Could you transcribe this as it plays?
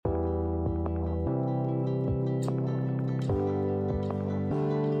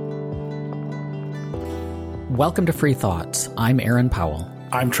Welcome to Free Thoughts. I'm Aaron Powell.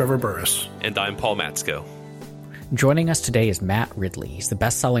 I'm Trevor Burrus. And I'm Paul Matsko. Joining us today is Matt Ridley. He's the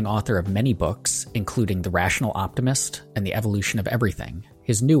best-selling author of many books, including The Rational Optimist and The Evolution of Everything.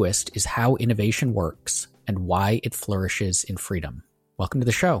 His newest is How Innovation Works and Why It Flourishes in Freedom. Welcome to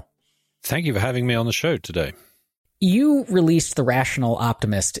the show. Thank you for having me on the show today. You released The Rational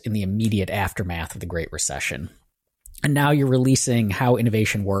Optimist in the immediate aftermath of the Great Recession. And now you're releasing How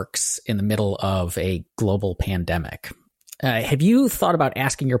Innovation Works in the middle of a global pandemic. Have you thought about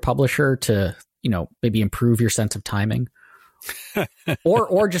asking your publisher to, maybe improve your sense of timing?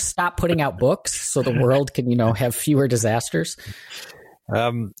 or just stop putting out books so the world can, have fewer disasters?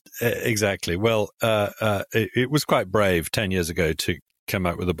 Exactly. Well, it was quite brave 10 years ago to come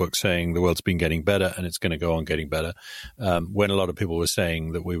out with a book saying the world's been getting better and it's going to go on getting better, when a lot of people were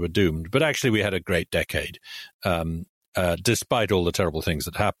saying that we were doomed. But actually, we had a great decade. Despite all the terrible things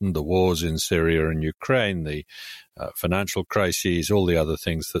that happened, the wars in Syria and Ukraine, the financial crises, all the other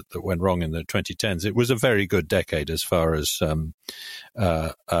things that went wrong in the 2010s, it was a very good decade as far as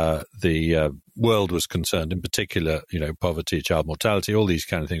the world was concerned. In particular, poverty, child mortality, all these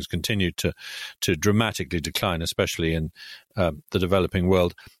kind of things continued to dramatically decline, especially in the developing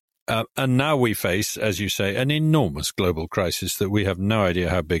world. And now we face, as you say, an enormous global crisis that we have no idea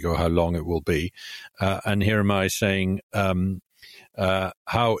how big or how long it will be. And here am I saying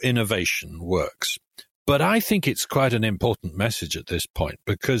how innovation works. But I think it's quite an important message at this point,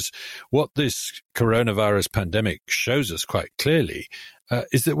 because what this coronavirus pandemic shows us quite clearly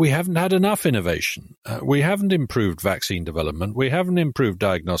is that we haven't had enough innovation. We haven't improved vaccine development. We haven't improved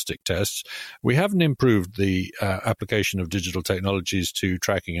diagnostic tests. We haven't improved the application of digital technologies to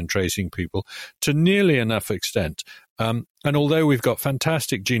tracking and tracing people to nearly enough extent. And although we've got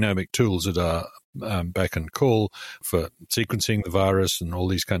fantastic genomic tools at our beck and call for sequencing the virus and all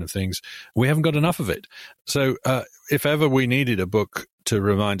these kind of things, we haven't got enough of it. So if ever we needed a book to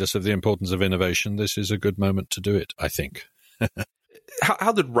remind us of the importance of innovation, this is a good moment to do it, I think.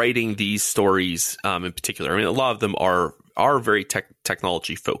 How did writing these stories in particular, a lot of them are very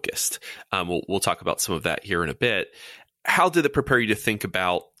technology focused. We'll talk about some of that here in a bit. How did it prepare you to think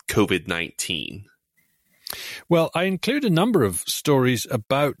about COVID-19? Well, I include a number of stories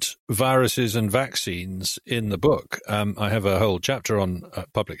about viruses and vaccines in the book. I have a whole chapter on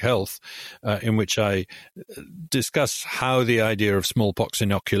public health in which I discuss how the idea of smallpox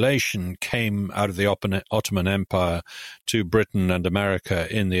inoculation came out of the Ottoman Empire to Britain and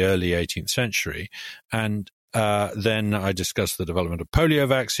America in the early 18th century. And then I discussed the development of polio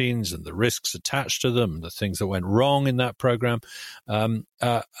vaccines and the risks attached to them, the things that went wrong in that program. And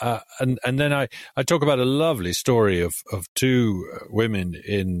then I talk about a lovely story of two women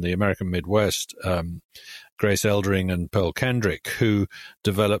in the American Midwest, Grace Eldring and Pearl Kendrick, who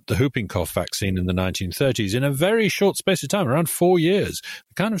developed the whooping cough vaccine in the 1930s in a very short space of time, around 4 years.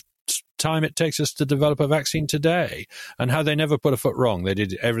 The kind of time it takes us to develop a vaccine today, and how they never put a foot wrong. They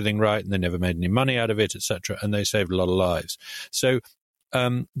did everything right and they never made any money out of it, etc. And they saved a lot of lives. So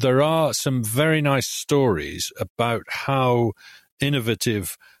there are some very nice stories about how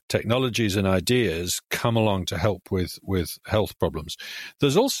innovative technologies and ideas come along to help with health problems.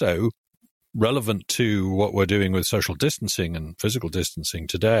 There's also, relevant to what we're doing with social distancing and physical distancing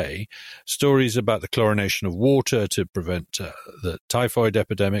today, stories about the chlorination of water to prevent the typhoid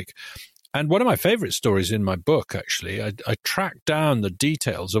epidemic. And one of my favorite stories in my book, actually, I tracked down the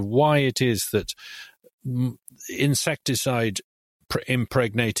details of why it is that insecticide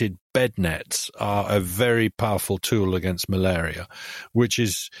impregnated bed nets are a very powerful tool against malaria, which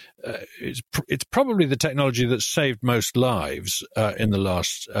is it's probably the technology that's saved most lives in the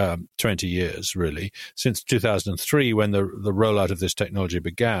last 20 years, really. Since 2003, when the rollout of this technology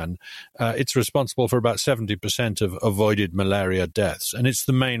began, it's responsible for about 70% of avoided malaria deaths. And it's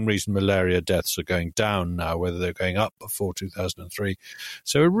the main reason malaria deaths are going down now, whether they're going up before 2003.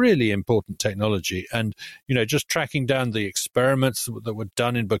 So a really important technology. And, just tracking down the experiments that were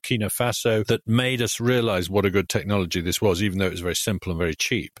done in Burkina Faso that made us realize what a good technology this was, even though it was very simple and very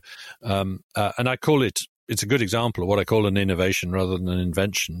cheap. And I call it's a good example of what I call an innovation rather than an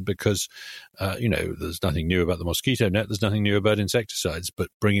invention, because, there's nothing new about the mosquito net. There's nothing new about insecticides, but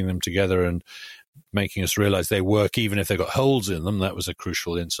bringing them together and making us realize they work even if they've got holes in them, that was a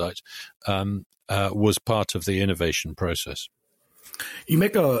crucial insight, was part of the innovation process. You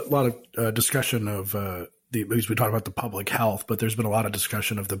make a lot of discussion of because we talked about the public health, but there's been a lot of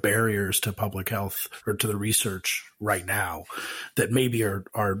discussion of the barriers to public health or to the research right now that maybe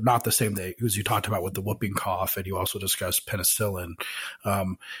are not the same as you talked about with the whooping cough, and you also discussed penicillin.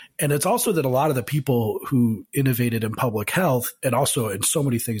 And it's also that a lot of the people who innovated in public health and also in so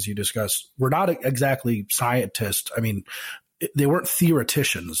many things you discussed were not exactly scientists. I mean, they weren't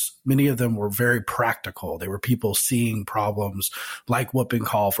theoreticians. Many of them were very practical. They were people seeing problems like whooping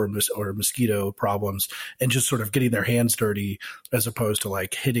cough or mosquito problems and just sort of getting their hands dirty, as opposed to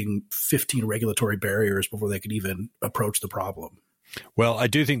like hitting 15 regulatory barriers before they could even approach the problem. Well, I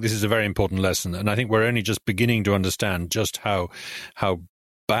do think this is a very important lesson, and I think we're only just beginning to understand just how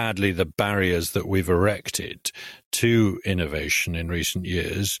badly the barriers that we've erected to innovation in recent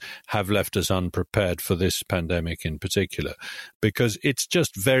years have left us unprepared for this pandemic in particular, because it's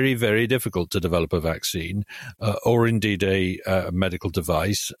just very, very difficult to develop a vaccine or indeed a medical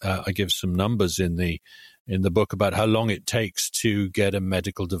device. I give some numbers in the book about how long it takes to get a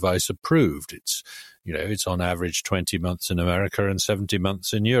medical device approved. It's on average 20 months in America and 70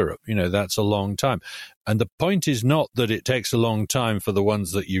 months in Europe. That's a long time. And the point is not that it takes a long time for the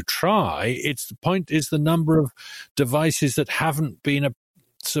ones that you try. The point is the number of devices that haven't been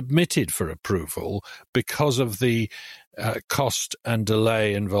submitted for approval because of the cost and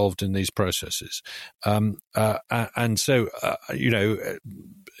delay involved in these processes. And so,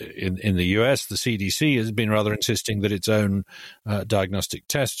 in the US, the CDC has been rather insisting that its own diagnostic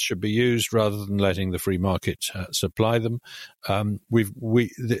tests should be used rather than letting the free market supply them. Towards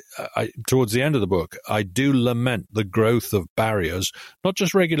the end of the book, I do lament the growth of barriers, not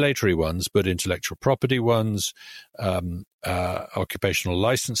just regulatory ones, but intellectual property ones, occupational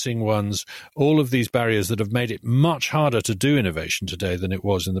licensing ones, all of these barriers that have made it much harder to do innovation today than it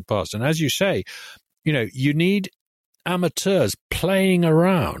was in the past. And as you say, you need amateurs playing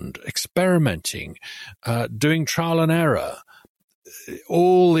around, experimenting, doing trial and error.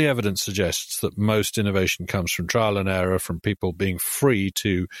 All the evidence suggests that most innovation comes from trial and error, from people being free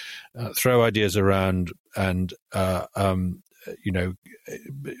to throw ideas around and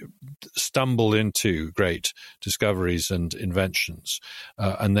stumble into great discoveries and inventions,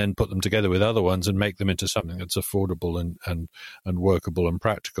 and then put them together with other ones and make them into something that's affordable and workable and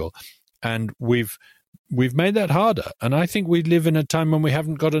practical. And we've made that harder. And I think we live in a time when we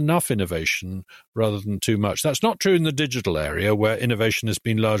haven't got enough innovation rather than too much. That's not true in the digital area, where innovation has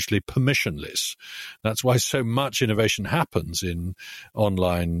been largely permissionless. That's why so much innovation happens in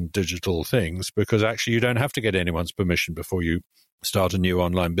online digital things, because actually you don't have to get anyone's permission before you start a new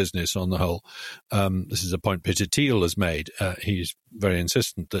online business on the whole. This is a point Peter Thiel has made. He's very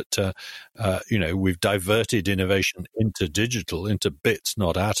insistent that, we've diverted innovation into digital, into bits,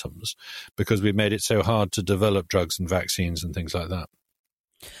 not atoms, because we've made it so hard to develop drugs and vaccines and things like that.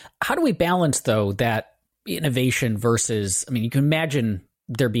 How do we balance, though, that innovation versus, you can imagine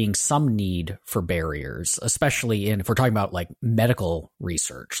there being some need for barriers, especially if we're talking about like medical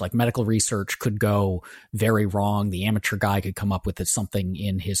research. Like medical research could go very wrong. The amateur guy could come up with something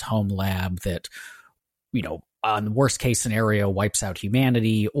in his home lab that, on the worst case scenario, wipes out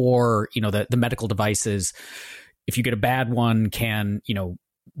humanity, or, the medical devices, if you get a bad one, can,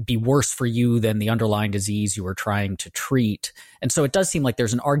 be worse for you than the underlying disease you were trying to treat. And so it does seem like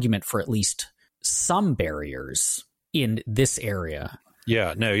there's an argument for at least some barriers in this area.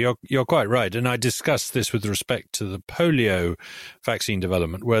 Yeah, no, you're quite right. And I discussed this with respect to the polio vaccine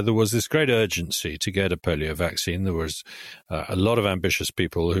development, where there was this great urgency to get a polio vaccine. There was a lot of ambitious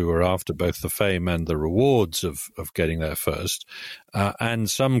people who were after both the fame and the rewards of getting there first. And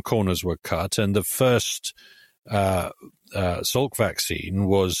some corners were cut. And the first Salk vaccine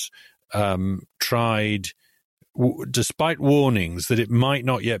was tried despite warnings that it might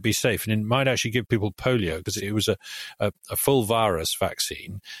not yet be safe and it might actually give people polio, because it was a full virus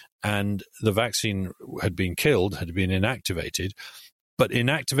vaccine, and the vaccine had been inactivated, but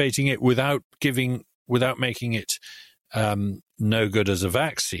inactivating it without making it no good as a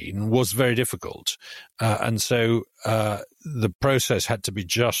vaccine was very difficult. And so the process had to be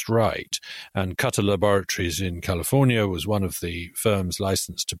just right. And Cutter Laboratories in California was one of the firms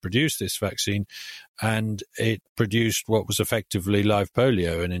licensed to produce this vaccine. And it produced what was effectively live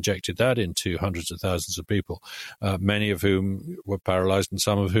polio and injected that into hundreds of thousands of people, many of whom were paralyzed and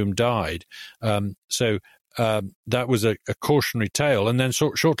some of whom died. So that was a cautionary tale. And then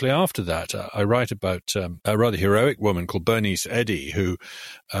shortly after that, I write about a rather heroic woman called Bernice Eddy, who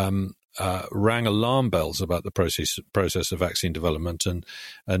rang alarm bells about the process of vaccine development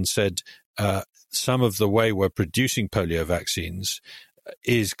and said some of the way we're producing polio vaccines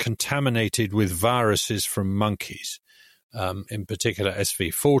is contaminated with viruses from monkeys, in particular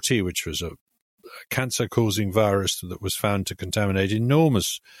SV40, which was cancer-causing virus that was found to contaminate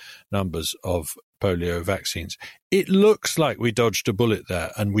enormous numbers of polio vaccines. It looks like we dodged a bullet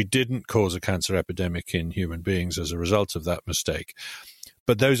there, and we didn't cause a cancer epidemic in human beings as a result of that mistake.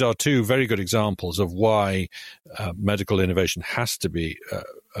 But those are two very good examples of why medical innovation has to be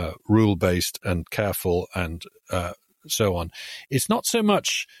rule-based and careful and so on. It's not so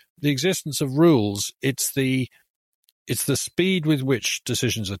much the existence of rules, it's the speed with which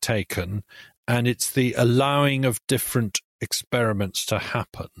decisions are taken, and it's the allowing of different experiments to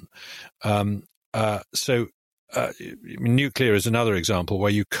happen. Nuclear is another example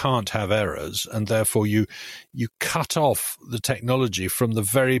where you can't have errors, and therefore you cut off the technology from the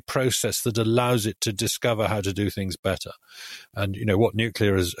very process that allows it to discover how to do things better. And, what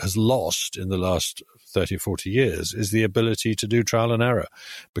nuclear has lost in the last 30, 40 years is the ability to do trial and error,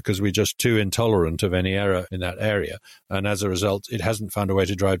 because we're just too intolerant of any error in that area. And as a result, it hasn't found a way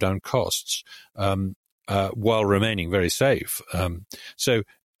to drive down costs while remaining very safe. So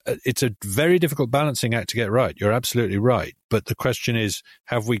it's a very difficult balancing act to get right. You're absolutely right. But the question is,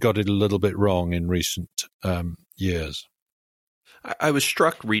 have we got it a little bit wrong in recent years? I was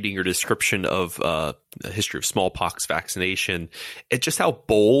struck reading your description of the history of smallpox vaccination and just how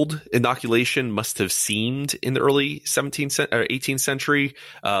bold inoculation must have seemed in the early 17th or 18th century.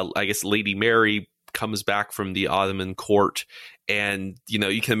 I guess Lady Mary comes back from the Ottoman court, and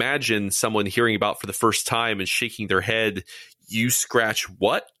you can imagine someone hearing about for the first time and shaking their head, you scratch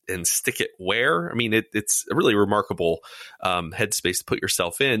what and stick it where? I mean, it's a really remarkable headspace to put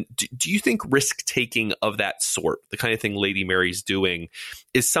yourself in. Do you think risk-taking of that sort, the kind of thing Lady Mary's doing,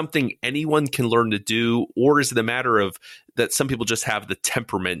 is something anyone can learn to do, or is it a matter of that some people just have the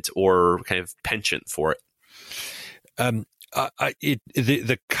temperament or kind of penchant for it?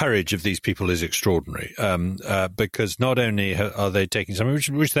 The courage of these people is extraordinary, because not only are they taking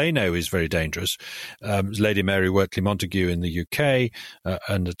something which they know is very dangerous. Lady Mary Wortley Montagu in the UK,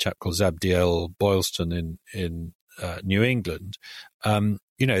 and a chap called Zabdiel Boylston in New England.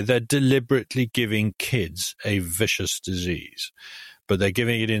 They're deliberately giving kids a vicious disease, but they're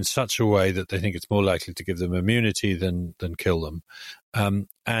giving it in such a way that they think it's more likely to give them immunity than kill them.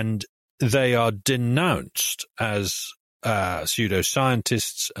 And they are denounced as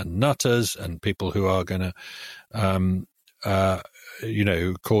pseudoscientists and nutters and people who are going to,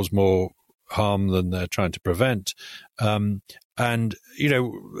 cause more harm than they're trying to prevent. In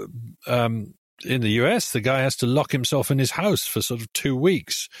the US, the guy has to lock himself in his house for sort of 2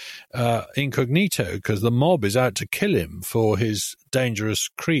 weeks, incognito, because the mob is out to kill him for his dangerous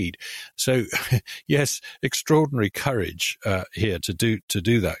creed. So, yes, extraordinary courage here to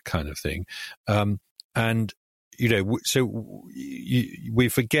do that kind of thing. We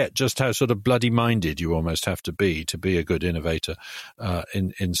forget just how sort of bloody-minded you almost have to be a good innovator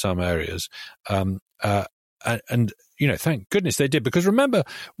in some areas. Thank goodness they did, because remember,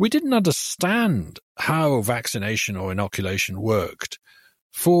 we didn't understand how vaccination or inoculation worked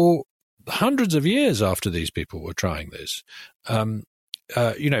for hundreds of years after these people were trying this.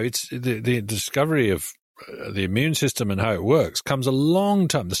 It's the discovery of the immune system and how it works comes a long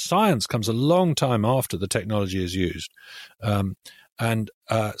time. The science comes a long time after the technology is used. So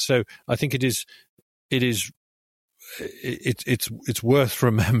I think it's worth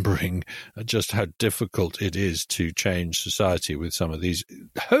remembering just how difficult it is to change society with some of these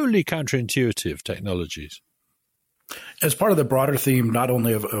wholly counterintuitive technologies. As part of the broader theme, not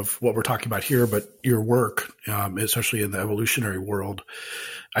only of what we're talking about here, but your work, especially in the evolutionary world,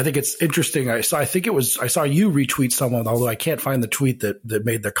 I think it's interesting. I saw you retweet someone, although I can't find the tweet that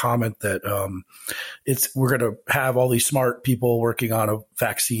made the comment that we're going to have all these smart people working on a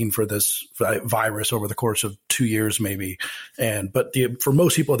vaccine for this virus over the course of 2 years, maybe. But for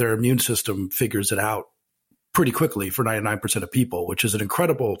most people, their immune system figures it out pretty quickly for 99% of people, which is an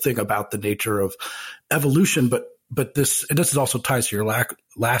incredible thing about the nature of evolution. But this also ties to your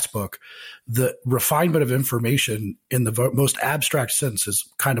last book. The refinement of information in the most abstract sense is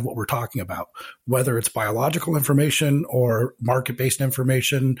kind of what we're talking about, whether it's biological information or market-based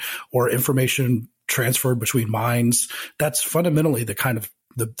information or information transferred between minds. That's fundamentally the kind of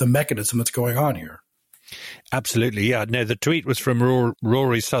the mechanism that's going on here. Absolutely, yeah. No, the tweet was from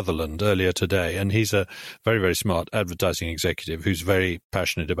Rory Sutherland earlier today, and he's a very, very smart advertising executive who's very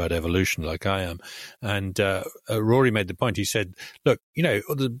passionate about evolution like I am. And Rory made the point, he said, look,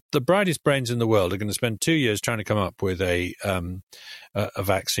 the brightest brains in the world are going to spend 2 years trying to come up with a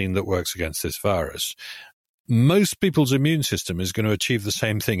vaccine that works against this virus. most people's immune system is going to achieve the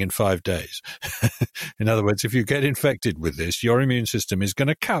same thing in 5 days. In other words, if you get infected with this, your immune system is going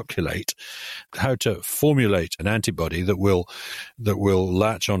to calculate how to formulate an antibody that will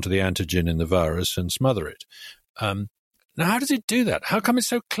latch onto the antigen in the virus and smother it. Now, how does it do that? How come it's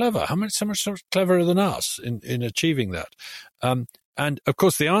so clever? How much so much cleverer than us in achieving that? And, of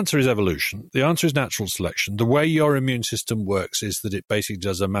course, the answer is evolution. The answer is natural selection. The way your immune system works is that it basically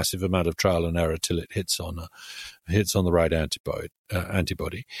does a massive amount of trial and error till it hits on the right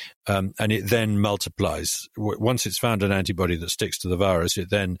antibody. And it then multiplies. Once it's found an antibody that sticks to the virus, it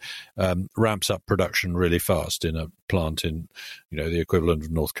then ramps up production really fast in a plant in, the equivalent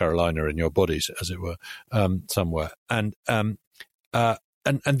of North Carolina in your bodies, as it were, somewhere.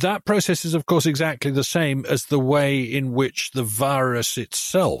 And that process is, of course, exactly the same as the way in which the virus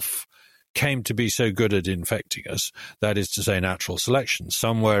itself came to be so good at infecting us. That is to say, natural selection.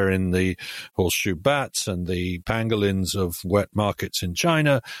 Somewhere in the horseshoe bats and the pangolins of wet markets in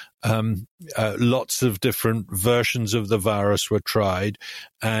China, lots of different versions of the virus were tried.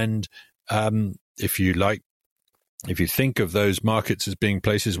 And if you think of those markets as being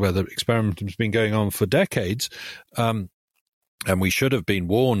places where the experiment has been going on for decades, and we should have been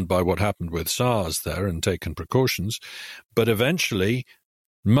warned by what happened with SARS there and taken precautions. But eventually,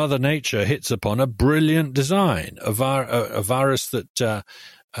 Mother Nature hits upon a brilliant design, a virus that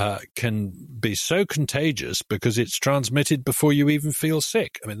can be so contagious because it's transmitted before you even feel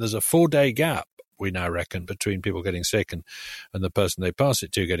sick. I mean, there's a 4-day gap, we now reckon, between people getting sick and the person they pass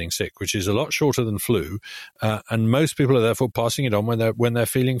it to getting sick, which is a lot shorter than flu. And most people are therefore passing it on when they're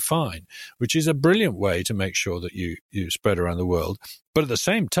feeling fine, which is a brilliant way to make sure that you spread around the world. But at the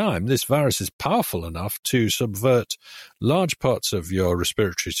same time, this virus is powerful enough to subvert large parts of your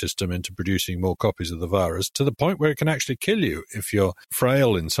respiratory system into producing more copies of the virus, to the point where it can actually kill you if you're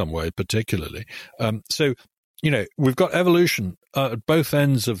frail in some way, particularly. So we've got evolution at both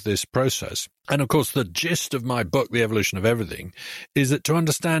ends of this process. And of course, the gist of my book, The Evolution of Everything, is that to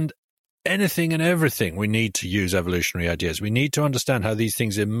understand anything and everything, we need to use evolutionary ideas. We need to understand how these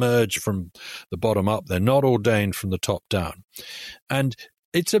things emerge from the bottom up. They're not ordained from the top down. And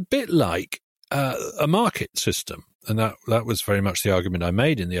it's a bit like a market system. And that was very much the argument I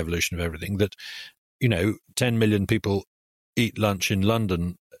made in The Evolution of Everything, that, 10 million people eat lunch in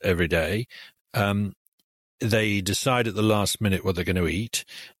London every day. They decide at the last minute what they're going to eat.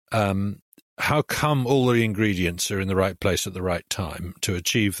 How come all the ingredients are in the right place at the right time to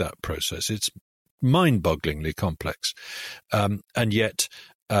achieve that process? It's mind-bogglingly complex. And yet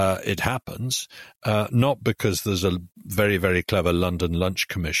it happens, not because there's a very, very clever London lunch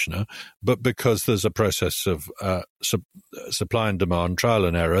commissioner, but because there's a process of supply and demand, trial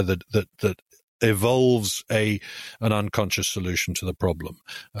and error that evolves an unconscious solution to the problem,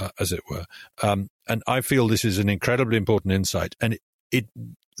 as it were. And I feel this is an incredibly important insight. And it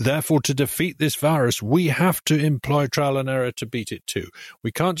therefore, to defeat this virus, we have to employ trial and error to beat it too.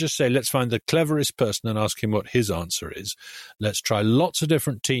 We can't just say, let's find the cleverest person and ask him what his answer is. Let's try lots of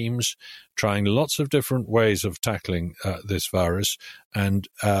different teams, trying lots of different ways of tackling this virus, and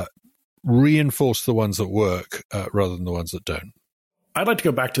reinforce the ones that work rather than the ones that don't. I'd like to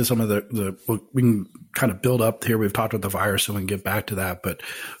go back to some of we can kind of build up here. We've talked about the virus, and we can get back to that.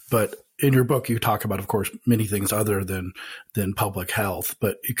 But in your book, you talk about, of course, many things other than public health.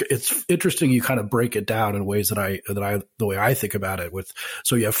 But it's interesting. You kind of break it down in ways that the way I think about it.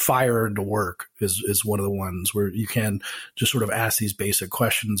 So you have fire into work is one of the ones where you can just sort of ask these basic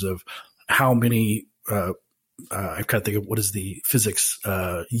questions of how many. I kind of think of what is the physics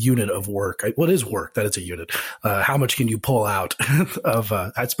unit of work. What is work? That is a unit. How much can you pull out of?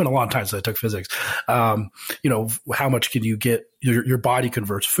 It's been a long time since I took physics. How much can you get? Your body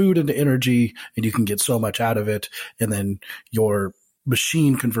converts food into energy, and you can get so much out of it. And then your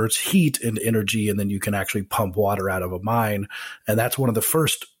machine converts heat into energy, and then you can actually pump water out of a mine. And that's one of the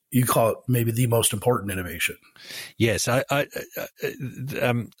first. You call it maybe the most important innovation. Yes, I'm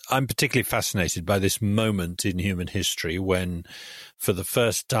particularly fascinated by this moment in human history when, for the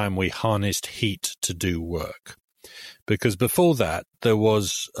first time, we harnessed heat to do work. Because before that, there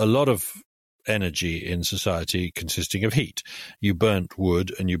was a lot of energy in society consisting of heat. You burnt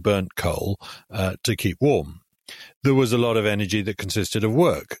wood and you burnt coal to keep warm. There was a lot of energy that consisted of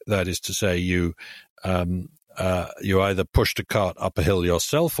work. That is to say, you either pushed a cart up a hill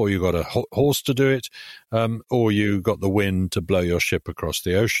yourself, or you got a horse to do it, or you got the wind to blow your ship across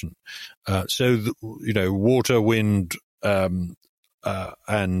the ocean. Water, wind,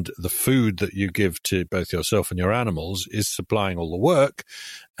 and the food that you give to both yourself and your animals is supplying all the work,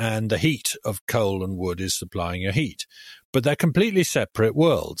 and the heat of coal and wood is supplying your heat. But they're completely separate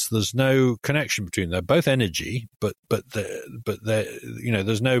worlds. There's no connection between them. They're both energy, but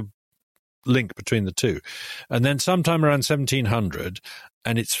there's no link between the two. And then sometime around 1700,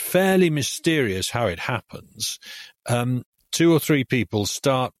 and it's fairly mysterious how it happens, 2 or 3 people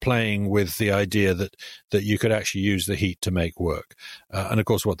start playing with the idea that you could actually use the heat to make work. And of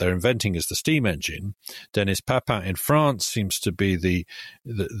course, what they're inventing is the steam engine. Denis Papin in France seems to be the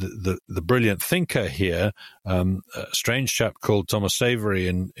brilliant thinker here. A strange chap called Thomas Savery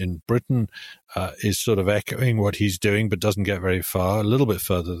in Britain is sort of echoing what he's doing, but doesn't get very far, a little bit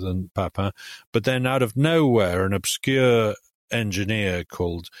further than Papin. But then out of nowhere, an obscure engineer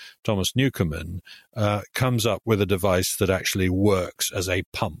called Thomas Newcomen comes up with a device that actually works as a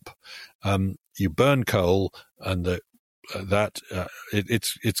pump. You burn coal, and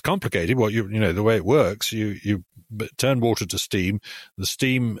it's complicated. The way it works, you turn water to steam. The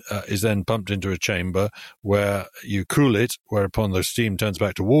steam is then pumped into a chamber where you cool it, whereupon the steam turns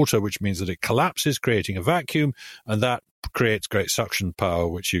back to water, which means that it collapses, creating a vacuum, and that creates great suction power,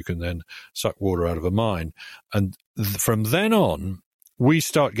 which you can then suck water out of a mine. And from then on, we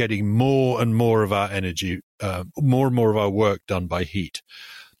start getting more and more of our energy, more and more of our work done by heat.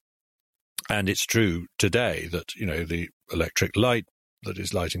 And it's true today that, the electric light that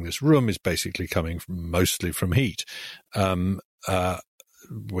is lighting this room is basically coming mostly from heat,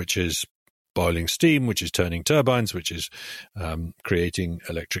 which is boiling steam, which is turning turbines, which is creating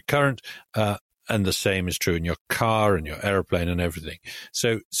electric current. And the same is true in your car and your airplane and everything.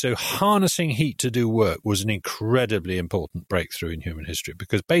 So harnessing heat to do work was an incredibly important breakthrough in human history,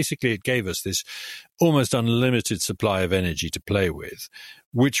 because basically it gave us this almost unlimited supply of energy to play with,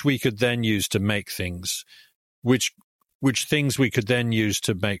 which we could then use to make things, which things we could then use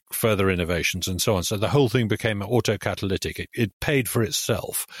to make further innovations and so on. So the whole thing became autocatalytic. It paid for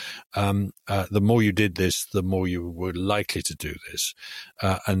itself. The more you did this, the more you were likely to do this.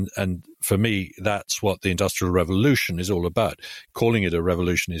 And for me, that's what the Industrial Revolution is all about. Calling it a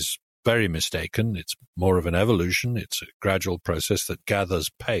revolution is very mistaken. It's more of an evolution. It's a gradual process that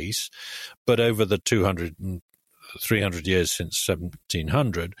gathers pace. But over the 200 and 300 years since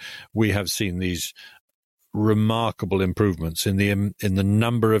 1700, we have seen these remarkable improvements in the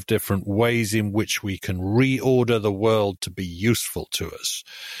number of different ways in which we can reorder the world to be useful to us,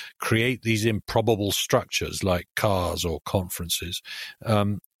 create these improbable structures like cars or conferences,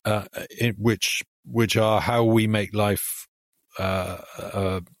 which are how we make life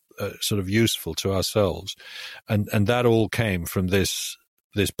sort of useful to ourselves, and that all came from this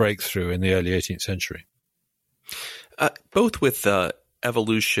breakthrough in the early 18th century. Both with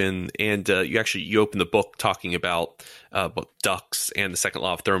evolution and you open the book talking about both ducts and the second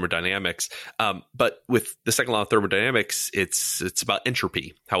law of thermodynamics. But with the second law of thermodynamics, it's about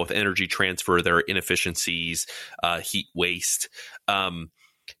entropy, how with energy transfer there are inefficiencies, heat waste. And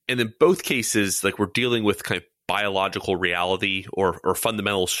in both cases, like we're dealing with kind of biological reality or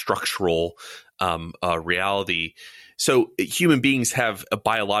fundamental structural reality. So human beings have a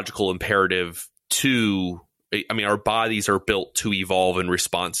biological imperative our bodies are built to evolve in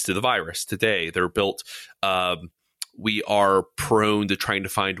response to the virus today. They're built, we are prone to trying to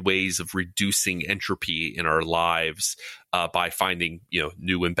find ways of reducing entropy in our lives by finding,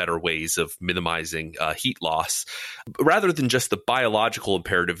 new and better ways of minimizing heat loss. Rather than just the biological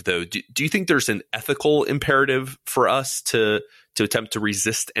imperative, though, do you think there's an ethical imperative for us to attempt to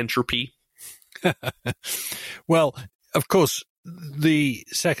resist entropy? Well, of course, the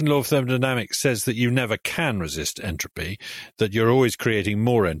second law of thermodynamics says that you never can resist entropy, that you're always creating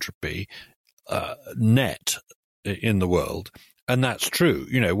more entropy net in the world. And that's true.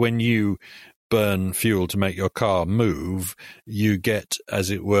 When you burn fuel to make your car move, you get,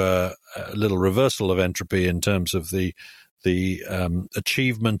 as it were, a little reversal of entropy in terms of the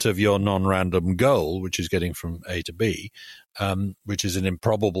achievement of your non-random goal, which is getting from A to B, which is an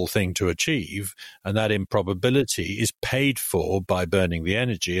improbable thing to achieve, and that improbability is paid for by burning the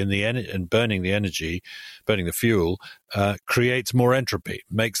energy, and burning the fuel creates more entropy,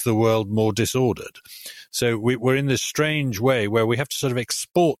 makes the world more disordered. So we're in this strange way where we have to sort of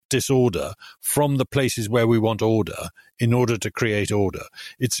export disorder from the places where we want order in order to create order.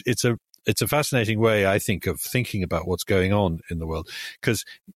 It's a fascinating way, I think, of thinking about what's going on in the world. Because,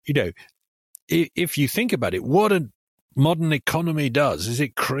 if you think about it, what a modern economy does is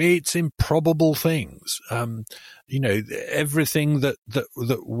it creates improbable things. Everything that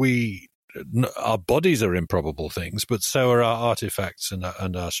we our bodies are improbable things, but so are our artifacts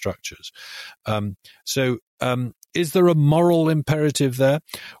and our structures. So is there a moral imperative there?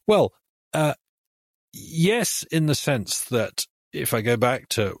 Well, yes, in the sense that if I go back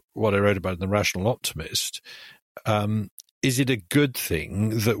to what I wrote about in The Rational Optimist, is it a good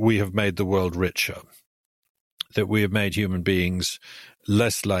thing that we have made the world richer, that we have made human beings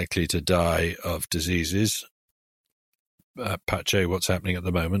less likely to die of diseases? Pache, what's happening at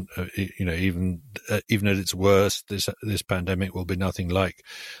the moment, even at its worst, this pandemic will be nothing like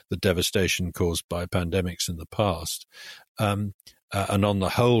the devastation caused by pandemics in the past. And on the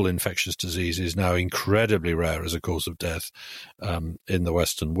whole, infectious disease is now incredibly rare as a cause of death in the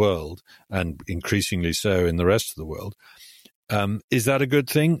Western world, and increasingly so in the rest of the world. Is that a good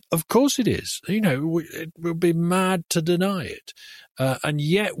thing? Of course it is. It will be mad to deny it. And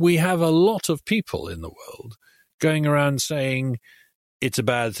yet we have a lot of people in the world going around saying it's a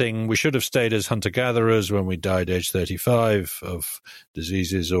bad thing. We should have stayed as hunter-gatherers when we died age 35 of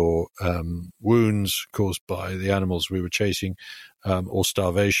diseases or wounds caused by the animals we were chasing, or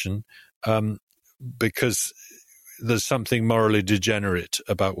starvation, because there's something morally degenerate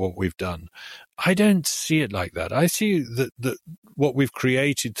about what we've done. I don't see it like that. I see that what we've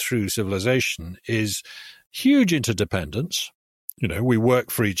created through civilization is huge interdependence. We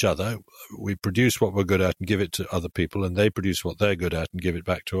work for each other. We produce what we're good at and give it to other people, and they produce what they're good at and give it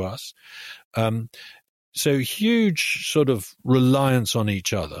back to us. So huge sort of reliance on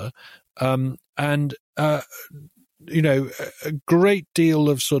each other, and a great deal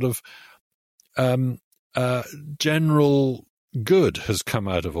of sort of general good has come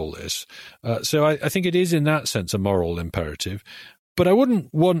out of all this. So I think it is in that sense a moral imperative. But I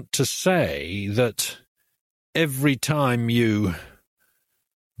wouldn't want to say that every time you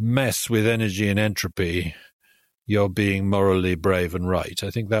mess with energy and entropy, you're being morally brave and right.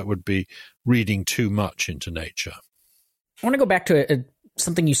 I think that would be reading too much into nature. I want to go back to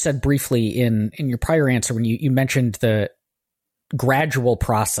something you said briefly in your prior answer when you mentioned the gradual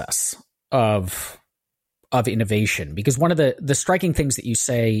process of innovation, because one of the striking things that you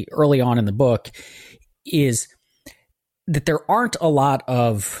say early on in the book is that there aren't a lot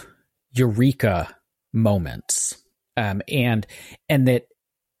of eureka moments, and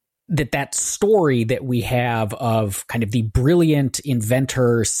that story that we have of kind of the brilliant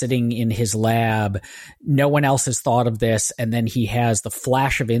inventor sitting in his lab, no one else has thought of this, and then he has the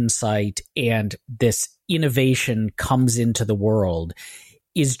flash of insight and this innovation comes into the world,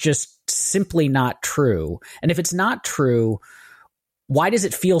 is just simply not true. And if it's not true, why does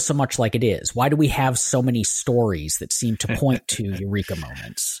it feel so much like it is? Why do we have so many stories that seem to point to eureka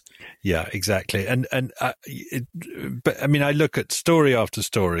moments? Yeah, exactly. But I mean, I look at story after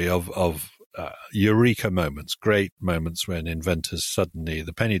story of eureka moments, great moments when inventors suddenly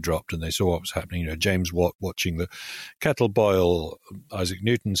the penny dropped and they saw what was happening. James Watt watching the kettle boil, Isaac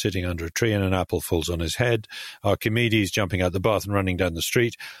Newton sitting under a tree and an apple falls on his head, Archimedes jumping out the bath and running down the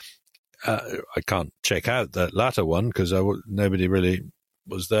street. I can't check out that latter one because nobody really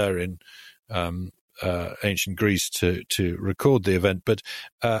was there in ancient Greece to record the event. But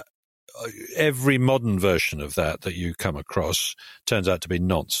every modern version of that you come across turns out to be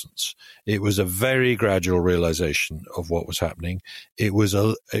nonsense. It was a very gradual realization of what was happening. It was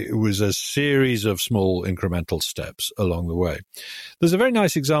a series of small incremental steps along the way. There's a very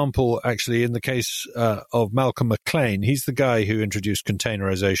nice example, actually, in the case of Malcolm McLean. He's the guy who introduced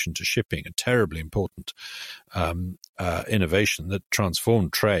containerization to shipping, a terribly important innovation that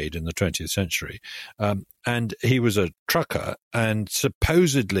transformed trade in the 20th century. And he was a trucker, and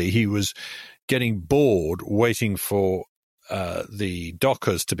supposedly he was getting bored waiting for the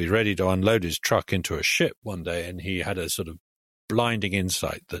dockers to be ready to unload his truck into a ship one day, and he had a sort of blinding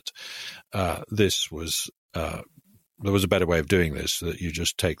insight that there was a better way of doing this, that you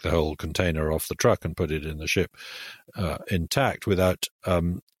just take the whole container off the truck and put it in the ship intact without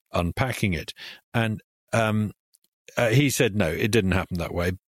unpacking it. And he said, no, it didn't happen that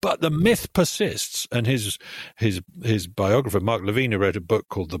way. But the myth persists, and his biographer, Mark Levine, who wrote a book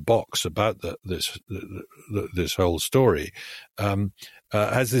called The Box about this whole story,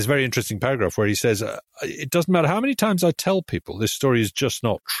 has this very interesting paragraph where he says, it doesn't matter how many times I tell people this story is just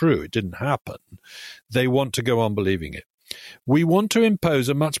not true, it didn't happen, they want to go on believing it. We want to impose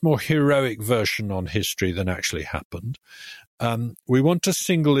a much more heroic version on history than actually happened. We want to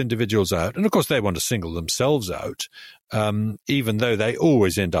single individuals out, and of course they want to single themselves out, even though they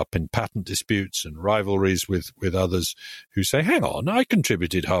always end up in patent disputes and rivalries with others who say, hang on, I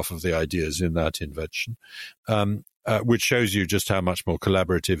contributed half of the ideas in that invention. which shows you just how much more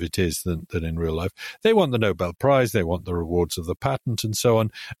collaborative it is than in real life. They want the Nobel Prize, they want the rewards of the patent and so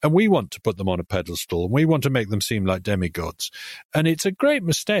on, and we want to put them on a pedestal, and we want to make them seem like demigods. And it's a great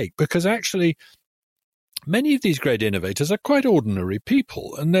mistake, because actually many of these great innovators are quite ordinary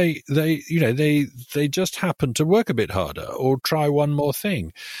people, and they just happen to work a bit harder or try one more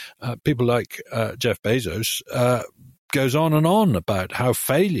thing. People like Jeff Bezos goes on and on about how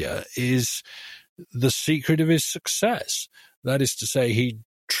failure is the secret of his success. That is to say, he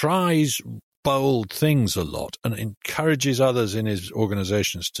tries bold things a lot and encourages others in his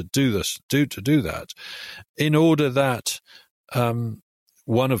organizations to do that, in order that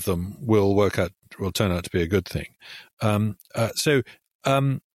one of them will turn out to be a good thing. So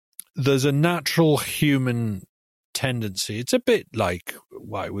there's a natural human tendency. It's a bit like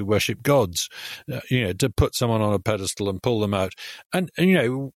why we worship gods, to put someone on a pedestal and pull them out. And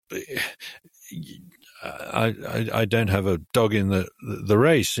I don't have a dog in the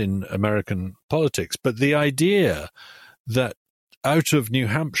race in American politics, but the idea that out of New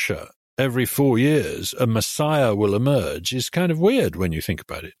Hampshire every 4 years a messiah will emerge is kind of weird when you think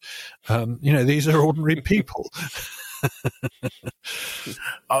about it. These are ordinary people.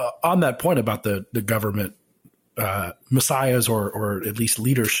 On that point about the government messiahs or at least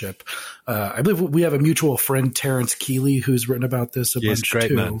leadership, I believe we have a mutual friend, Terence Keeley, who's written about this a bunch great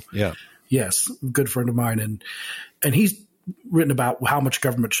too. Man. Yeah. Yes, good friend of mine, and he's written about how much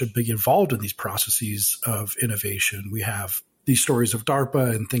government should be involved in these processes of innovation. We have these stories of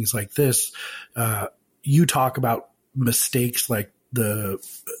DARPA and things like this. You talk about mistakes like the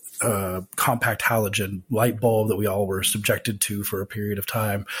compact halogen light bulb that we all were subjected to for a period of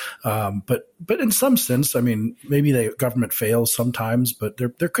time. But in some sense, I mean, maybe the government fails sometimes, but there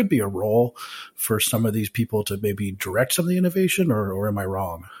could be a role for some of these people to maybe direct some of the innovation, or am I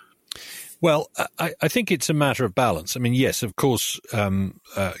wrong? Well, I think it's a matter of balance. I mean, yes, of course,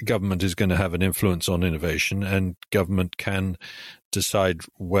 government is going to have an influence on innovation, and government can decide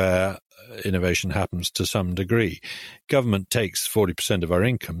where innovation happens to some degree. Government takes 40% of our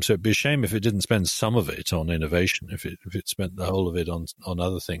income, so it'd be a shame if it didn't spend some of it on innovation. If it spent the whole of it on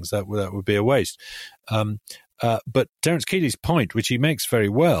other things, that would be a waste. But Terence Keeley's point, which he makes very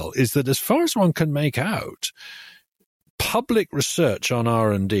well, is that as far as one can make out, public research on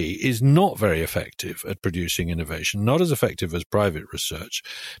R&D is not very effective at producing innovation, not as effective as private research,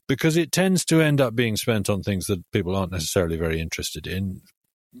 because it tends to end up being spent on things that people aren't necessarily very interested in,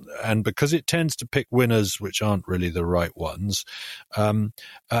 and because it tends to pick winners which aren't really the right ones, and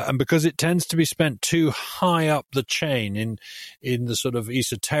because it tends to be spent too high up the chain in the sort of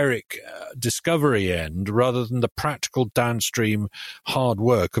esoteric discovery end, rather than the practical downstream hard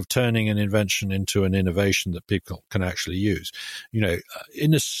work of turning an invention into an innovation that people can actually use.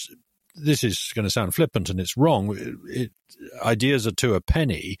 This is going to sound flippant, and it's wrong. Ideas are to a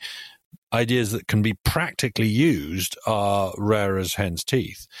penny. Ideas that can be practically used are rare as hen's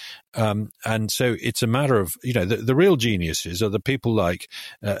teeth. And so it's a matter of, the real geniuses are the people like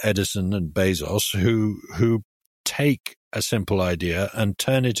Edison and Bezos who take a simple idea and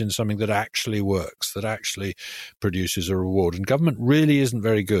turn it into something that actually works, that actually produces a reward. And government really isn't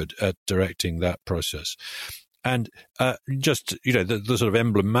very good at directing that process. And just, the sort of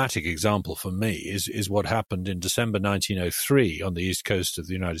emblematic example for me is what happened in December 1903 on the east coast of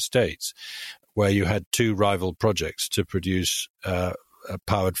the United States, where you had two rival projects to produce a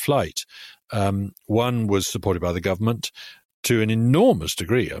powered flight. One was supported by the government to an enormous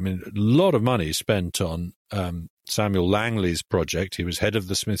degree. I mean, a lot of money spent on Samuel Langley's project. He was head of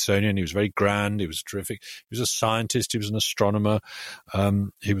the Smithsonian. He was very grand. He was terrific. He was a scientist. He was an astronomer.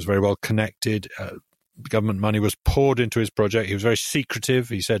 He was very well connected. Government money was poured into his project. He was very secretive.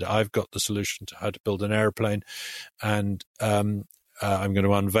 He said, I've got the solution to how to build an airplane, and I'm going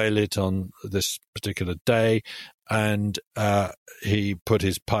to unveil it on this particular day. And he put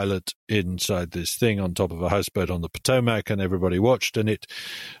his pilot inside this thing on top of a houseboat on the Potomac, and everybody watched, and it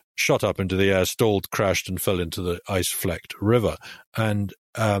shot up into the air, stalled, crashed, and fell into the ice-flecked river. And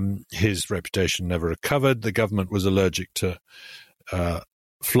his reputation never recovered. The government was allergic to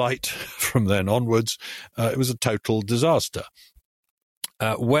flight from then onwards. It was a total disaster.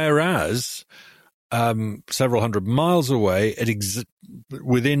 Whereas several hundred miles away,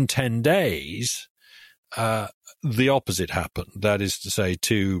 within 10 days, the opposite happened. That is to say,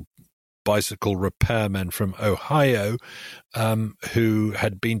 two bicycle repairmen from Ohio who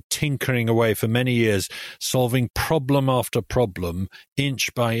had been tinkering away for many years, solving problem after problem,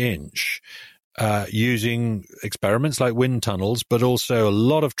 inch by inch, using experiments like wind tunnels, but also a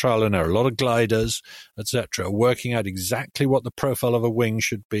lot of trial and error, a lot of gliders, etc., working out exactly what the profile of a wing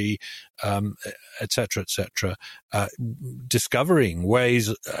should be, etc., discovering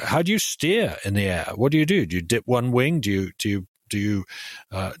ways. How do you steer in the air? What do you do? Do you dip one wing? Do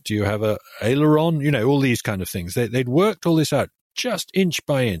you have a aileron? All these kind of things. They'd worked all this out just inch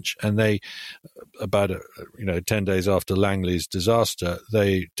by inch, and they, about 10 days after Langley's disaster,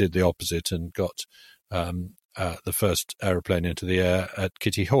 they did the opposite and got the first aeroplane into the air at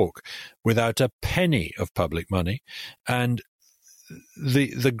Kitty Hawk without a penny of public money. And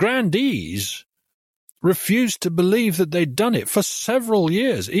the grandees refused to believe that they'd done it for several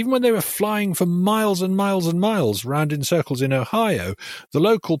years. Even when they were flying for miles and miles and miles round in circles in Ohio, the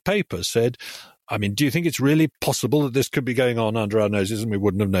local paper said, do you think it's really possible that this could be going on under our noses and we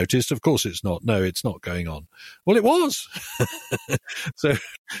wouldn't have noticed? Of course it's not. No, it's not going on. Well, it was.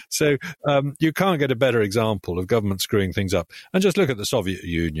 So you can't get a better example of government screwing things up. And just look at the Soviet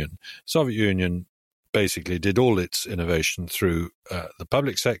Union. Soviet Union basically did all its innovation through the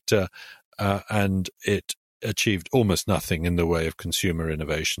public sector, and it achieved almost nothing in the way of consumer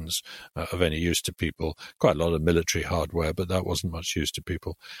innovations of any use to people. Quite a lot of military hardware, but that wasn't much use to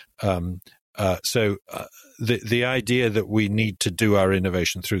people. So the idea that we need to do our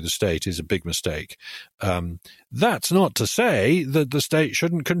innovation through the state is a big mistake. That's not to say that the state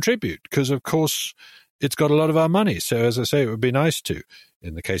shouldn't contribute, because, of course, it's got a lot of our money. So, as I say, it would be nice to.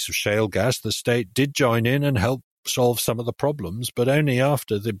 In the case of shale gas, the state did join in and help solve some of the problems, but only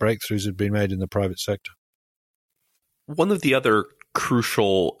after the breakthroughs had been made in the private sector. One of the other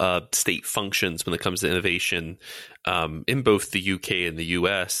crucial state functions when it comes to innovation in both the UK and the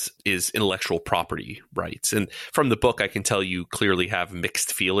US is intellectual property rights. And from the book, I can tell you clearly have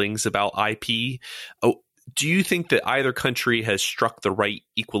mixed feelings about IP. Do you think that either country has struck the right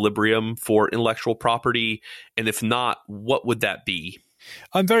equilibrium for intellectual property? And if not, what would that be?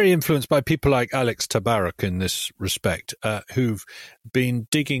 I'm very influenced by people like Alex Tabarrok in this respect, who've been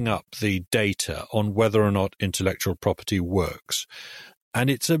digging up the data on whether or not intellectual property works.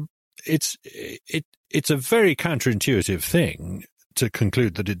 And it's a very counterintuitive thing to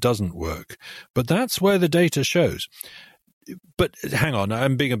conclude that it doesn't work, but that's where the data shows. But hang on,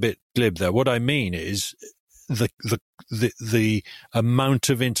 I'm being a bit glib there. What I mean is the amount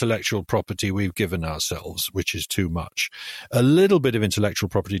of intellectual property we've given ourselves, which is too much. A little bit of intellectual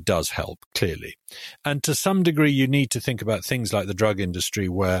property does help, clearly. And to some degree, you need to think about things like the drug industry,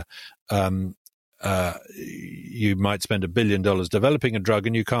 where you might spend $1 billion developing a drug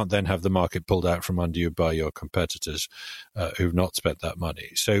and you can't then have the market pulled out from under you by your competitors who've not spent that money.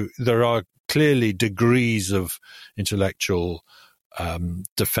 So there are clearly degrees of intellectual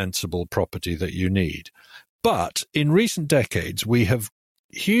defensible property that you need. But in recent decades, we have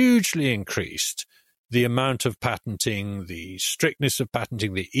hugely increased the amount of patenting, the strictness of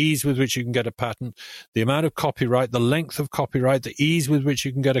patenting, the ease with which you can get a patent, the amount of copyright, the length of copyright, the ease with which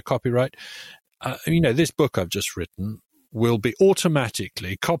you can get a copyright. This book I've just written will be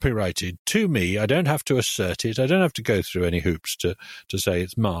automatically copyrighted to me. I don't have to assert it. I don't have to go through any hoops to say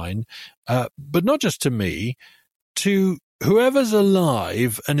it's mine. But not just to me, to whoever's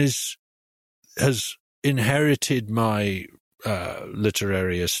alive and has inherited my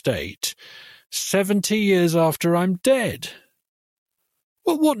literary estate 70 years after I'm dead.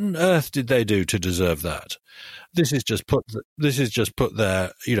 Well, what on earth did they do to deserve that? This is just put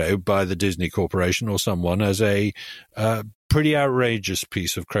there, by the Disney Corporation or someone as a pretty outrageous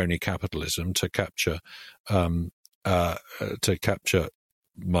piece of crony capitalism to capture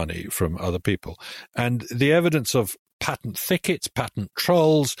money from other people. And the evidence of patent thickets, patent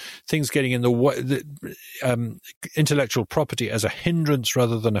trolls, things getting in the way, intellectual property as a hindrance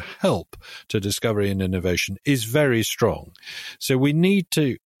rather than a help to discovery and innovation is very strong. So we need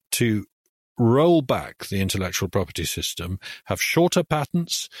to roll back the intellectual property system, have shorter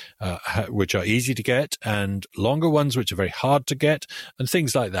patents, which are easy to get, and longer ones which are very hard to get, and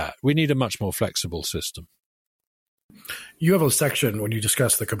things like that. We need a much more flexible system. You have a section when you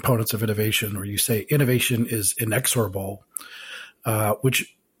discuss the components of innovation where you say innovation is inexorable,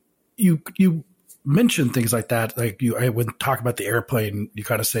 which you mention things like that. Like I would talk about the airplane, you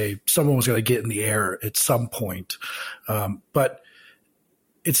kind of say someone was going to get in the air at some point. But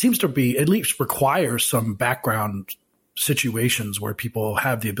it seems to be, at least require some background situations where people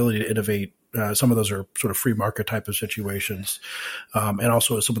have the ability to innovate. Some of those are sort of free market type of situations, and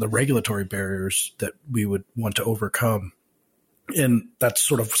also some of the regulatory barriers that we would want to overcome. And that's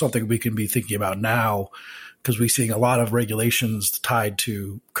sort of something we can be thinking about now, because we're seeing a lot of regulations tied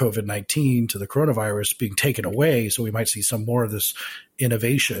to COVID-19, to the coronavirus being taken away. So we might see some more of this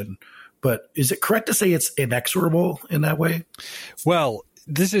innovation. but is it correct to say it's inexorable in that way? Well,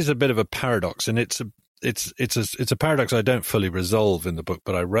 this is a bit of a paradox, and it's a paradox I don't fully resolve in the book,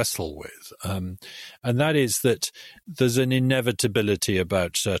 but I wrestle with, and that is that there's an inevitability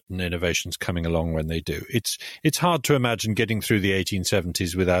about certain innovations coming along when they do. It's hard to imagine getting through the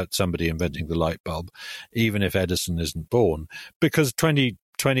 1870s without somebody inventing the light bulb, even if Edison isn't born, because 20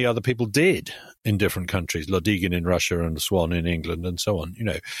 other people did in different countries, Lodygin in Russia and Swan in England and so on. You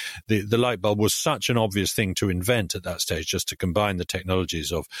know, the light bulb was such an obvious thing to invent at that stage, just to combine the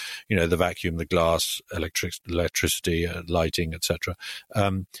technologies of, you know, the vacuum, the glass, electricity, lighting, etc.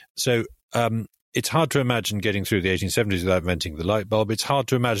 It's hard to imagine getting through the 1870s without inventing the light bulb. It's hard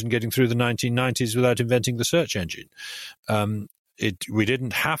to imagine getting through the 1990s without inventing the search engine. We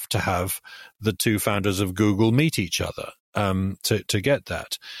didn't have to have the two founders of Google meet each other to get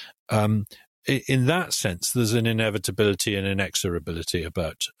that. In that sense, there's an inevitability and inexorability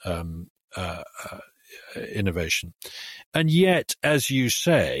about innovation. And yet, as you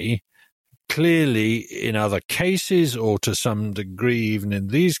say, clearly in other cases, or to some degree even in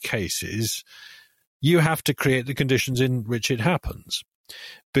these cases, you have to create the conditions in which it happens.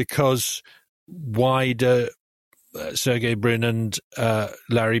 Because why do Sergey Brin and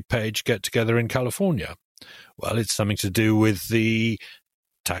Larry Page get together in California? Well, it's something to do with the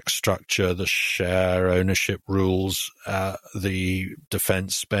tax structure, the share ownership rules, the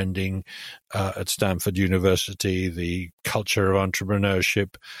defense spending at Stanford University, the culture of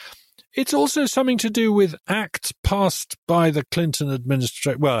entrepreneurship. It's also something to do with acts passed by the Clinton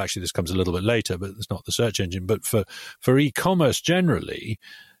administration. Well, actually, this comes a little bit later, but it's not the search engine. But for e-commerce generally,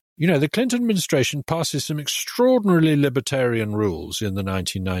 you know, the Clinton administration passes some extraordinarily libertarian rules in the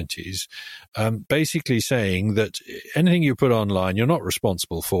 1990s, basically saying that anything you put online, you're not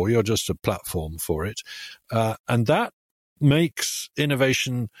responsible for, you're just a platform for it. And that makes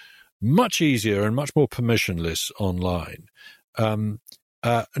innovation much easier and much more permissionless online.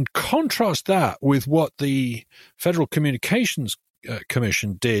 And contrast that with what the Federal Communications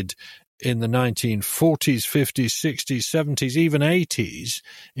Commission did in the 1940s, 50s, 60s, 70s, even 80s,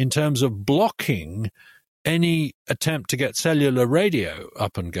 in terms of blocking any attempt to get cellular radio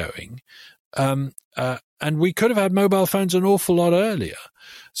up and going. And we could have had mobile phones an awful lot earlier.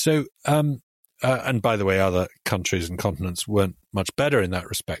 So, and by the way, other countries and continents weren't much better in that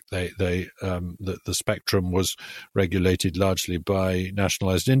respect. The spectrum was regulated largely by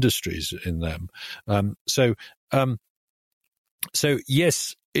nationalized industries in them. So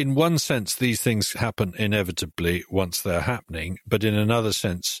yes, in one sense, these things happen inevitably once they're happening, but in another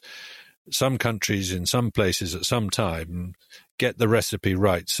sense, some countries in some places at some time get the recipe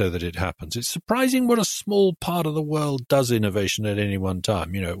right so that it happens. It's surprising what a small part of the world does innovation at any one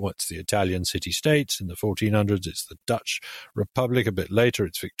time. You know, what's the Italian city-states in the 1400s? It's the Dutch Republic a bit later.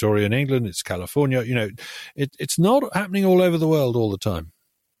 It's Victorian England. It's California. You know, it's not happening all over the world all the time.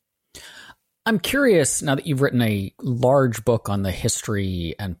 I'm curious, now that you've written a large book on the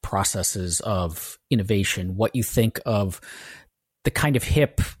history and processes of innovation, what you think of the kind of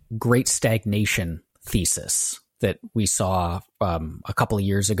hip Great Stagnation thesis that we saw a couple of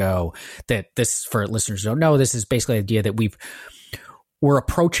years ago. That this, for listeners who don't know, this is basically the idea that we're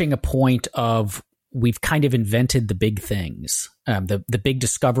approaching a point of we've kind of invented the big things. The big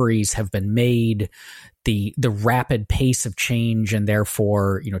discoveries have been made. The rapid pace of change and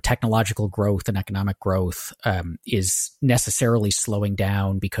therefore, you know, technological growth and economic growth is necessarily slowing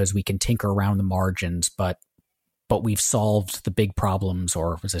down because we can tinker around the margins, but we've solved the big problems,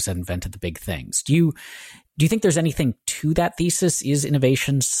 or as I said, invented the big things. Do you think there's anything to that thesis? Is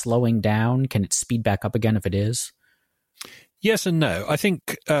innovation slowing down? Can it speed back up again if it is? Yes and no. I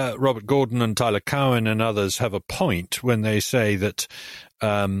think Robert Gordon and Tyler Cowen and others have a point when they say that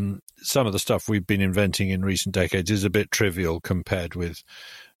some of the stuff we've been inventing in recent decades is a bit trivial compared with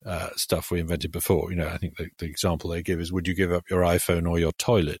stuff we invented before. You know, I think the example they give is, would you give up your iPhone or your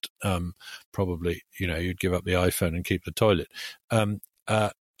toilet? Probably, you know, you'd give up the iPhone and keep the toilet. And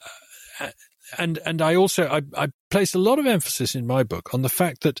I also I place a lot of emphasis in my book on the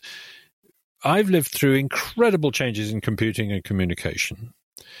fact that I've lived through incredible changes in computing and communication,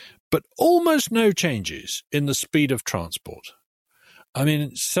 but almost no changes in the speed of transport. I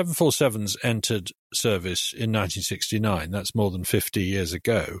mean, 747s entered service in 1969. That's more than 50 years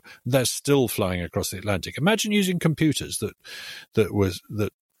ago. They're still flying across the Atlantic. Imagine using computers that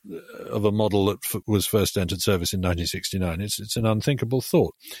of a model that was first entered service in 1969. It's an unthinkable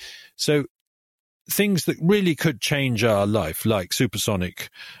thought. So things that really could change our life, like supersonic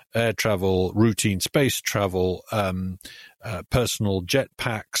air travel, routine space travel, personal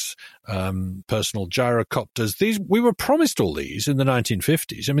jetpacks, personal gyrocopters. We were promised all these in the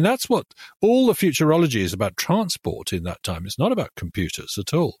 1950s. I mean, that's what all the futurology is about, transport in that time. It's not about computers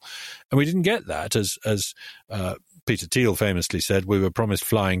at all. And we didn't get that, as Peter Thiel famously said, we were promised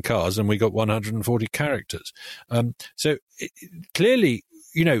flying cars and we got 140 characters. Clearly,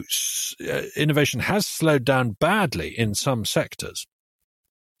 innovation has slowed down badly in some sectors.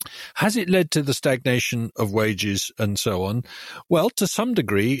 Has it led to the stagnation of wages and so on? Well, to some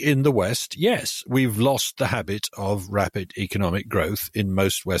degree in the West, yes. We've lost the habit of rapid economic growth in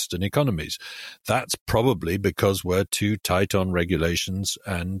most Western economies. That's probably because we're too tight on regulations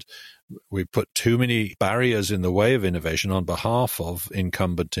and we put too many barriers in the way of innovation on behalf of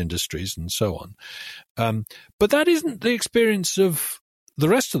incumbent industries and so on. But that isn't the experience of the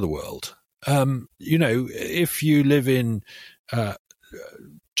rest of the world. If you live in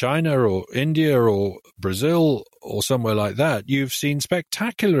China or India or Brazil or somewhere like that, you've seen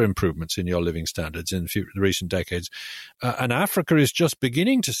spectacular improvements in your living standards in the recent decades. And Africa is just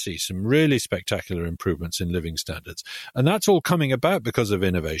beginning to see some really spectacular improvements in living standards. And that's all coming about because of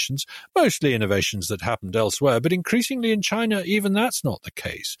innovations, mostly innovations that happened elsewhere. But increasingly in China, even that's not the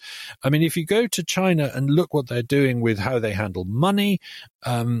case. I mean, if you go to China and look what they're doing with how they handle money,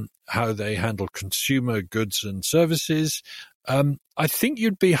 how they handle consumer goods and services, I think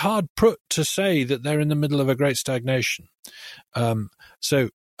you'd be hard put to say that they're in the middle of a great stagnation. There's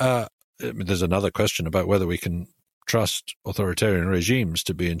another question about whether we can trust authoritarian regimes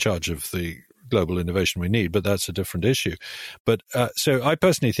to be in charge of the global innovation we need, but that's a different issue. But so I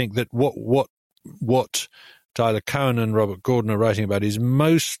personally think that what Tyler Cowen and Robert Gordon are writing about is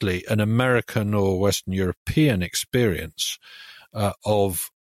mostly an American or Western European experience of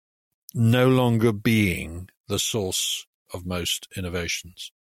no longer being the source of most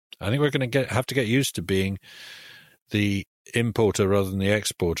innovations. I think we're going to have to get used to being the importer rather than the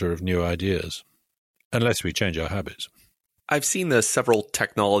exporter of new ideas, unless we change our habits. I've seen several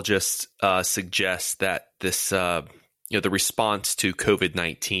technologists suggest that this, the response to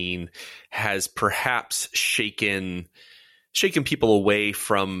COVID-19 has perhaps shaken people away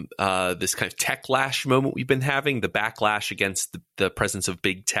from this kind of techlash moment we've been having, the backlash against the presence of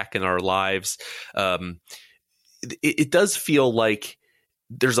big tech in our lives. It does feel like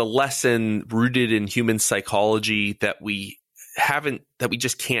there's a lesson rooted in human psychology that we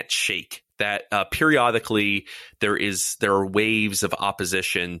just can't shake. That periodically there are waves of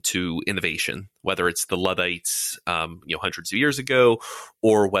opposition to innovation, whether it's the Luddites, hundreds of years ago,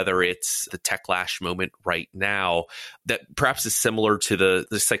 or whether it's the techlash moment right now. That perhaps is similar to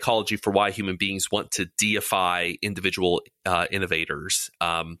the psychology for why human beings want to deify individual innovators,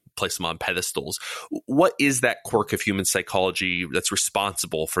 place them on pedestals. What is that quirk of human psychology that's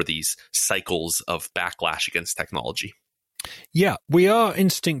responsible for these cycles of backlash against technology? Yeah, we are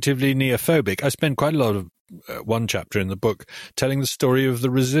instinctively neophobic. I spend quite a lot of one chapter in the book telling the story of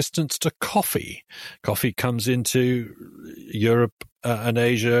the resistance to coffee. Coffee comes into Europe and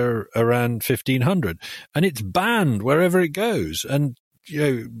Asia around 1500, and it's banned wherever it goes. And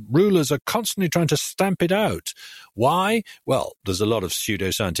rulers are constantly trying to stamp it out. Why? Well, there's a lot of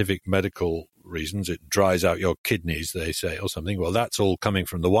pseudoscientific medical reasons. It dries out your kidneys, they say, or something. Well, that's all coming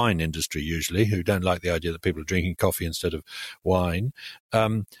from the wine industry, usually, who don't like the idea that people are drinking coffee instead of wine.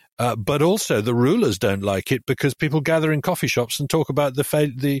 But also the rulers don't like it because people gather in coffee shops and talk about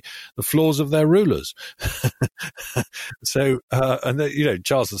the flaws of their rulers. So,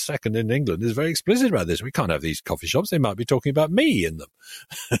 Charles II in England is very explicit about this. We can't have these coffee shops. They might be talking about me in them.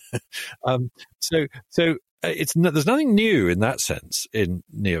 There's nothing new in that sense in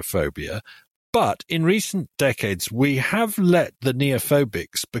neophobia. But in recent decades, we have let the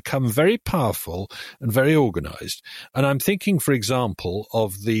neophobics become very powerful and very organized. And I'm thinking, for example,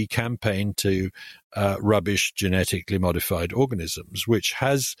 of the campaign to rubbish genetically modified organisms, which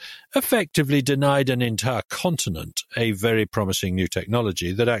has effectively denied an entire continent a very promising new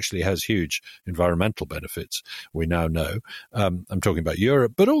technology that actually has huge environmental benefits, we now know. I'm talking about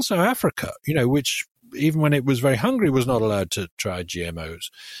Europe, but also Africa, which even when it was very hungry, was not allowed to try GMOs,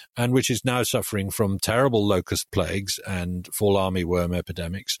 and which is now suffering from terrible locust plagues and fall armyworm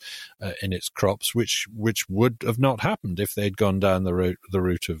epidemics in its crops, which would have not happened if they'd gone down the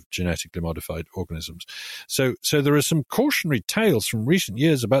route of genetically modified organisms. So there are some cautionary tales from recent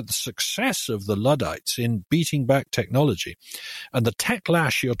years about the success of the Luddites in beating back technology. And the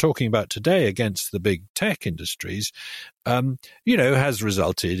techlash you're talking about today against the big tech industries has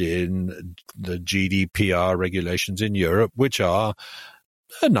resulted in the GDPR regulations in Europe, which are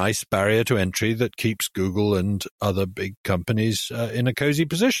a nice barrier to entry that keeps Google and other big companies in a cozy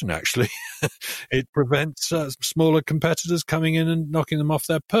position, actually. It prevents smaller competitors coming in and knocking them off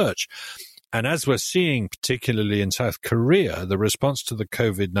their perch. And as we're seeing, particularly in South Korea, the response to the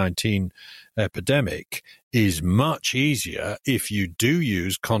COVID-19 epidemic is much easier if you do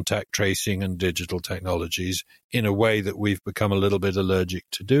use contact tracing and digital technologies in a way that we've become a little bit allergic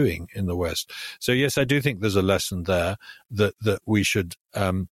to doing in the West. So, yes, I do think there's a lesson there that we should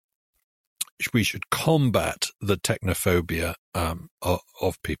combat the technophobia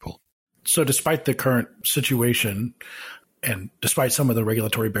of people. So despite the current situation, and despite some of the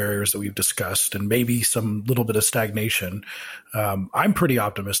regulatory barriers that we've discussed and maybe some little bit of stagnation, I'm pretty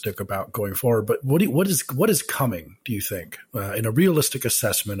optimistic about going forward. But what is coming, do you think, in a realistic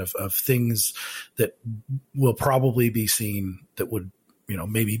assessment of things that will probably be seen that would,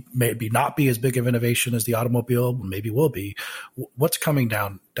 maybe not be as big of innovation as the automobile, maybe will be? What's coming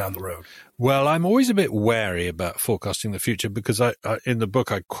down the road? Well, I'm always a bit wary about forecasting the future because I in the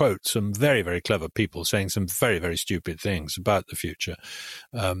book, I quote some very, very clever people saying some very, very stupid things about the future.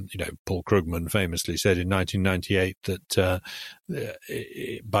 Paul Krugman famously said in 1998 that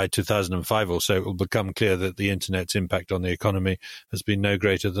by 2005 or so, it will become clear that the internet's impact on the economy has been no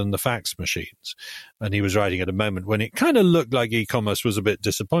greater than the fax machines. And he was writing at a moment when it kind of looked like e-commerce was a bit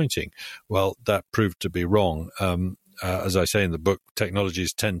disappointing. Well, that proved to be wrong. As I say in the book,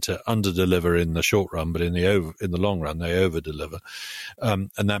 technologies tend to underdeliver in the short run, but in the long run, they overdeliver.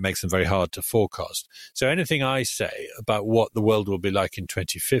 And that makes them very hard to forecast. So anything I say about what the world will be like in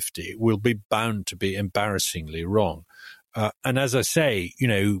 2050 will be bound to be embarrassingly wrong. And as I say,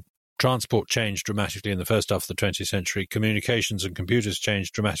 transport changed dramatically in the first half of the 20th century. Communications and computers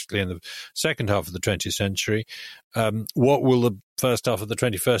changed dramatically in the second half of the 20th century. What will the first half of the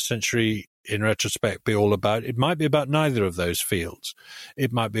 21st century, in retrospect, be all about? It might be about neither of those fields.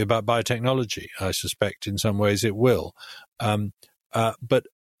 It might be about biotechnology. I suspect in some ways it will. But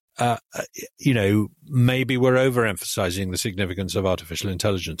maybe we're overemphasizing the significance of artificial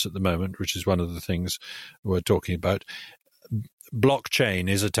intelligence at the moment, which is one of the things we're talking about. Blockchain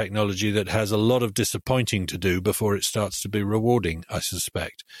is a technology that has a lot of disappointing to do before it starts to be rewarding, I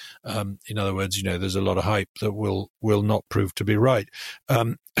suspect. In other words, there's a lot of hype that will not prove to be right.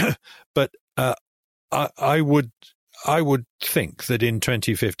 But I would think that in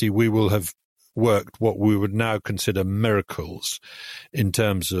 2050 we will have worked what we would now consider miracles in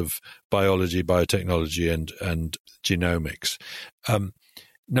terms of biology, biotechnology, and genomics.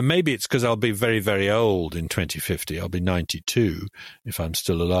 Now, maybe it's because I'll be very, very old in 2050. I'll be 92 if I'm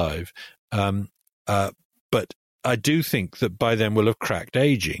still alive. But I do think that by then we'll have cracked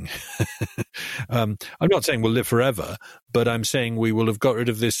aging. I'm not saying we'll live forever, but I'm saying we will have got rid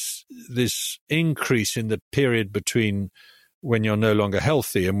of this increase in the period between when you're no longer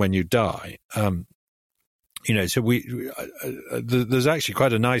healthy and when you die. So there's actually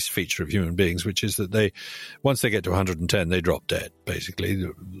quite a nice feature of human beings, which is that once they get to 110, they drop dead, basically.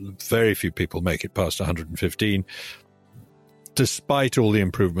 Very few people make it past 115. Despite all the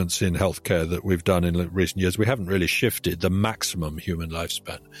improvements in healthcare that we've done in recent years, we haven't really shifted the maximum human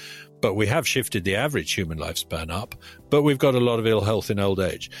lifespan. But we have shifted the average human lifespan up, but we've got a lot of ill health in old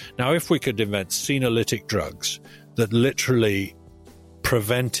age. Now, if we could invent senolytic drugs that literally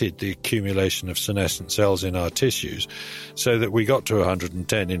prevented the accumulation of senescent cells in our tissues so that we got to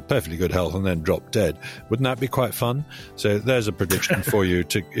 110 in perfectly good health and then dropped dead. Wouldn't that be quite fun? So there's a prediction for you.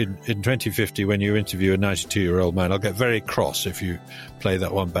 In 2050, when you interview a 92-year-old man, I'll get very cross if you play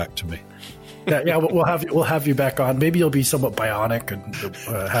that one back to me. Yeah, we'll have you back on. Maybe you'll be somewhat bionic and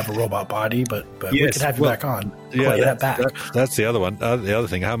have a robot body, but yes, we can have you back on. Yeah, that's the other one. The other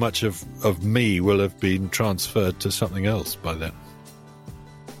thing, how much of me will have been transferred to something else by then?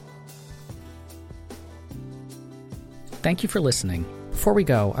 Thank you for listening. Before we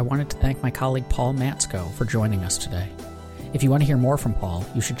go, I wanted to thank my colleague Paul Matsko for joining us today. If you want to hear more from Paul,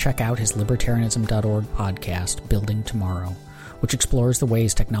 you should check out his libertarianism.org podcast, Building Tomorrow, which explores the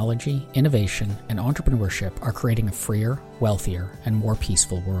ways technology, innovation, and entrepreneurship are creating a freer, wealthier, and more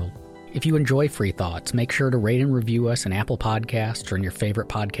peaceful world. If you enjoy Free Thoughts, make sure to rate and review us in Apple Podcasts or in your favorite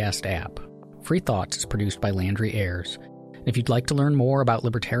podcast app. Free Thoughts is produced by Landry Ayers. If you'd like to learn more about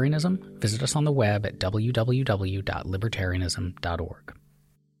libertarianism, visit us on the web at www.libertarianism.org.